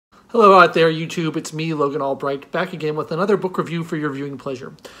Hello out there, YouTube. It's me, Logan Albright, back again with another book review for your viewing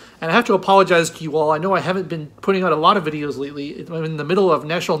pleasure. And I have to apologize to you all. I know I haven't been putting out a lot of videos lately. I'm in the middle of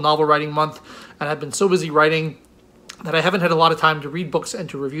National Novel Writing Month, and I've been so busy writing that I haven't had a lot of time to read books and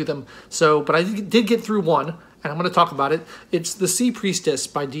to review them. But I did get through one, and I'm going to talk about it. It's The Sea Priestess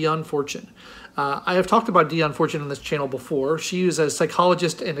by Dion Fortune. I have talked about Dion Fortune on this channel before. She is a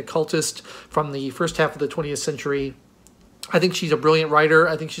psychologist and occultist from the first half of the 20th century. I think she's a brilliant writer.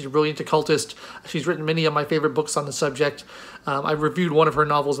 I think she's a brilliant occultist. She's written many of my favorite books on the subject. I've reviewed one of her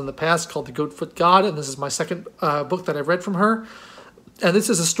novels in the past called The Goat-Foot God, and this is my second book that I've read from her. And this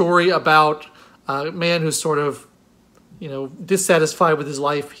is a story about a man who's sort of, dissatisfied with his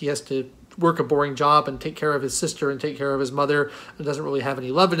life. He has to work a boring job and take care of his sister and take care of his mother, and doesn't really have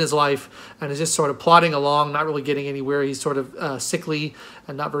any love in his life, and is just sort of plodding along, not really getting anywhere. He's sort of sickly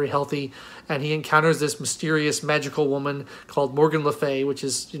and not very healthy, and he encounters this mysterious magical woman called Morgan Le Fay, which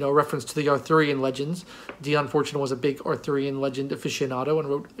is a reference to the Arthurian legends. Dion Fortune was a big Arthurian legend aficionado and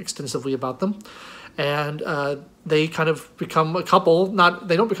wrote extensively about them. And they kind of become a couple.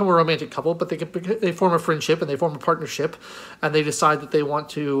 They don't become a romantic couple, but they form a friendship and they form a partnership. And they decide that they want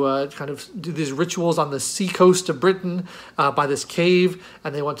to kind of do these rituals on the sea coast of Britain by this cave,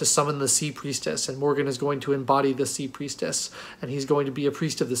 and they want to summon the Sea Priestess. And Morgan is going to embody the Sea Priestess, and he's going to be a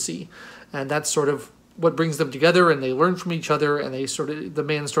priest of the sea. And that's sort of what brings them together, and they learn from each other, and the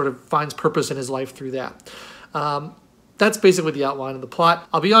man sort of finds purpose in his life through that. That's basically the outline of the plot.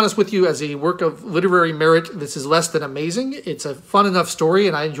 I'll be honest with you, as a work of literary merit, this is less than amazing. It's a fun enough story,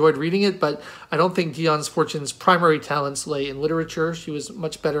 and I enjoyed reading it, but I don't think Dion Fortune's primary talents lay in literature. She was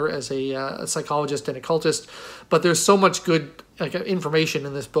much better as a psychologist and occultist, but there's so much good information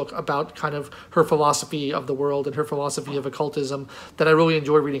in this book about kind of her philosophy of the world and her philosophy of occultism that I really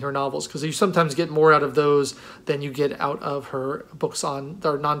enjoy reading her novels, because you sometimes get more out of those than you get out of her books or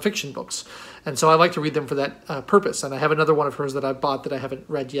nonfiction books. And so I like to read them for that purpose. And I have another one of hers that I bought that I haven't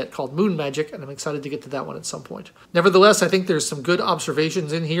read yet called Moon Magic, and I'm excited to get to that one at some point. Nevertheless, I think there's some good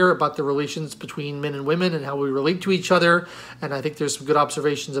observations in here about the relations between men and women and how we relate to each other. And I think there's some good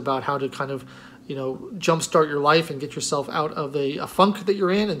observations about how to kind of jumpstart your life and get yourself out of a funk that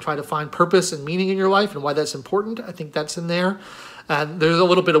you're in and try to find purpose and meaning in your life and why that's important. I think that's in there. And there's a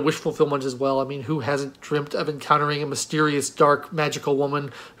little bit of wish fulfillment as well. I mean, who hasn't dreamt of encountering a mysterious, dark, magical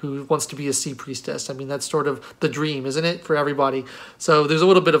woman who wants to be a sea priestess? I mean, that's sort of the dream, isn't it, for everybody? So there's a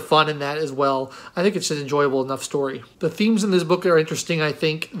little bit of fun in that as well. I think it's an enjoyable enough story. The themes in this book are interesting, I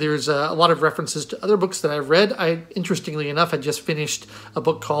think. There's a lot of references to other books that I've read. Interestingly enough, I just finished a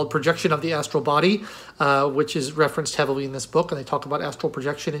book called Projection of the Astral Body, which is referenced heavily in this book, and they talk about astral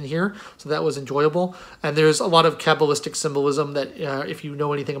projection in here, so that was enjoyable. And there's a lot of Kabbalistic symbolism that if you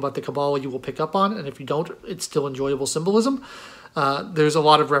know anything about the Kabbalah, you will pick up on, and if you don't, it's still enjoyable symbolism. There's a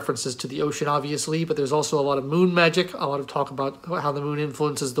lot of references to the ocean, obviously, but there's also a lot of moon magic, a lot of talk about how the moon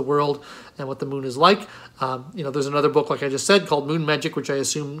influences the world and what the moon is like. There's another book, like I just said, called Moon Magic, which I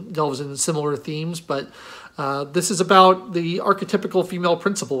assume delves in similar themes, but this is about the archetypical female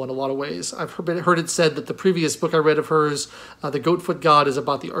principle in a lot of ways. I've heard it said that the previous book I read of hers, The Goat-Foot God, is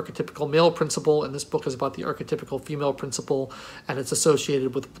about the archetypical male principle, and this book is about the archetypical female principle, and it's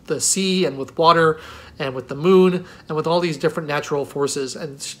associated with the sea and with water and with the moon and with all these different natural forces.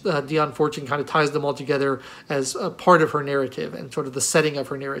 And Dion Fortune kind of ties them all together as a part of her narrative and sort of the setting of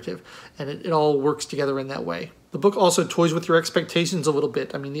her narrative, and it all works together in that way. The book also toys with your expectations a little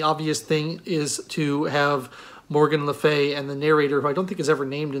bit. I mean, the obvious thing is to have Morgan Le Fay and the narrator, who I don't think is ever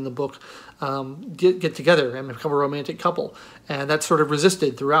named in the book, get together and become a romantic couple. And that's sort of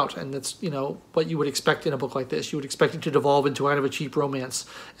resisted throughout. And that's, what you would expect in a book like this. You would expect it to devolve into kind of a cheap romance.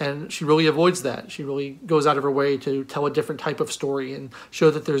 And she really avoids that. She really goes out of her way to tell a different type of story and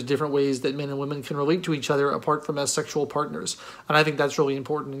show that there's different ways that men and women can relate to each other apart from as sexual partners. And I think that's really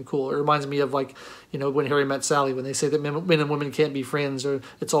important and cool. It reminds me of, like, When Harry Met Sally, when they say that men and women can't be friends, or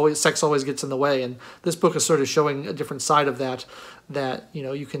sex always gets in the way. And this book is sort of showing a different side of that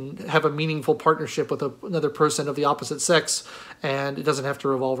you can have a meaningful partnership with another person of the opposite sex, and it doesn't have to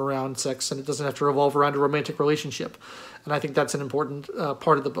revolve around sex, and it doesn't have to revolve around a romantic relationship. And I think that's an important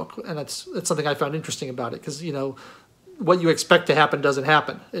part of the book, and that's something I found interesting about it, because what you expect to happen doesn't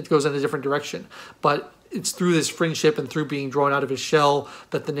happen. It goes in a different direction. But it's through this friendship and through being drawn out of his shell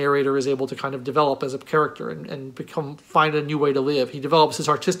that the narrator is able to kind of develop as a character and find a new way to live. He develops his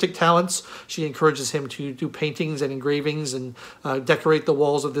artistic talents. She encourages him to do paintings and engravings and decorate the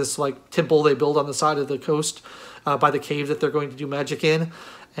walls of this temple they build on the side of the coast by the cave that they're going to do magic in.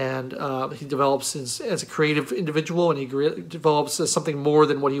 And he develops as a creative individual, and he develops as something more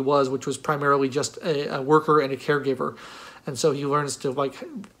than what he was, which was primarily just a worker and a caregiver. And so he learns to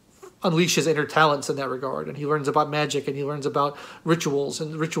unleash his inner talents in that regard. And he learns about magic, and he learns about rituals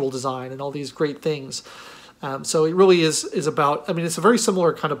and ritual design and all these great things. So it really is about, I mean, it's a very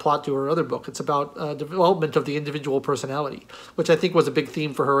similar kind of plot to her other book. It's about development of the individual personality, which I think was a big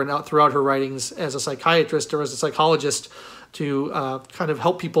theme for her and throughout her writings as a psychiatrist or as a psychologist, to kind of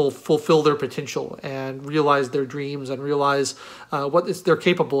help people fulfill their potential and realize their dreams and realize they're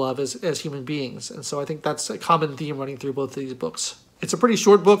capable of as human beings. And so I think that's a common theme running through both of these books. It's a pretty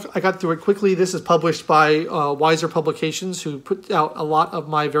short book. I got through it quickly. This is published by Wiser Publications, who put out a lot of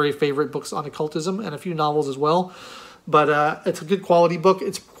my very favorite books on occultism and a few novels as well. But it's a good quality book.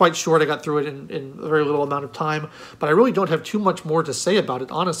 It's quite short. I got through it in a very little amount of time. But I really don't have too much more to say about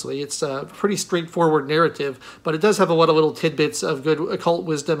it, honestly. It's a pretty straightforward narrative, but it does have a lot of little tidbits of good occult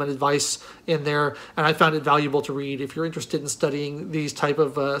wisdom and advice in there, and I found it valuable to read. If you're interested in studying these type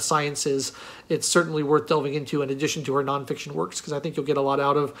of sciences, it's certainly worth delving into in addition to her nonfiction works, because I think you'll get a lot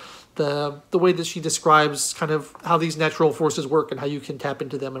out of the way that she describes kind of how these natural forces work and how you can tap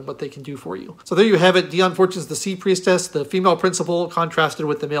into them and what they can do for you. So there you have it. Dion Fortune's The Sea Priestess, the female principal contrasted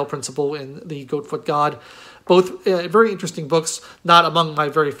with the male principal in The Goatfoot God. Both very interesting books, not among my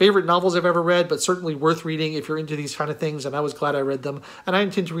very favorite novels I've ever read, but certainly worth reading if you're into these kind of things, and I was glad I read them, and I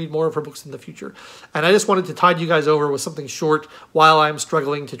intend to read more of her books in the future. And I just wanted to tide you guys over with something short while I'm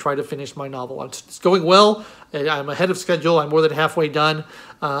struggling to try to finish my novel. It's going well. I'm ahead of schedule. I'm more than halfway done,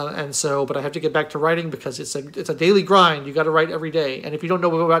 but I have to get back to writing because it's a daily grind. You got to write every day. And if you don't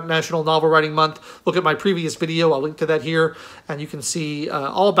know about National Novel Writing Month, look at my previous video. I'll link to that here, and you can see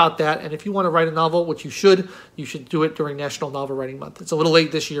all about that. And if you want to write a novel, which you should do it during National Novel Writing Month. It's a little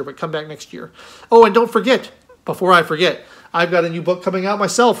late this year, but come back next year. Oh, and don't forget, before I forget, I've got a new book coming out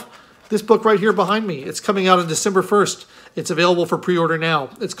myself. This book right here behind me, it's coming out on December 1st. It's available for pre-order now.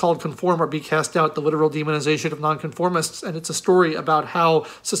 It's called Conform or Be Cast Out, The Literal Demonization of Nonconformists, and it's a story about how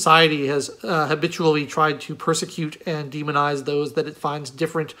society has habitually tried to persecute and demonize those that it finds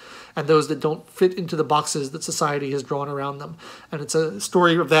different and those that don't fit into the boxes that society has drawn around them. And it's a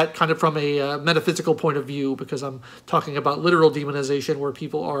story of that kind of from a metaphysical point of view, because I'm talking about literal demonization, where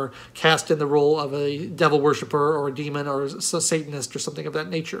people are cast in the role of a devil worshiper or a demon or a Satanist or something of that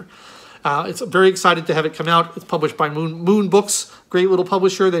nature. It's very excited to have it come out. It's published by Moon Books, great little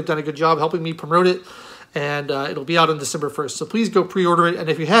publisher. They've done a good job helping me promote it, and it'll be out on December 1st. So please go pre-order it,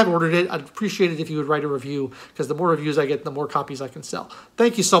 and if you have ordered it, I'd appreciate it if you would write a review, because the more reviews I get, the more copies I can sell.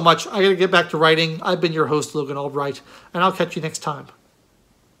 Thank you so much. I got to get back to writing. I've been your host, Logan Albright, and I'll catch you next time.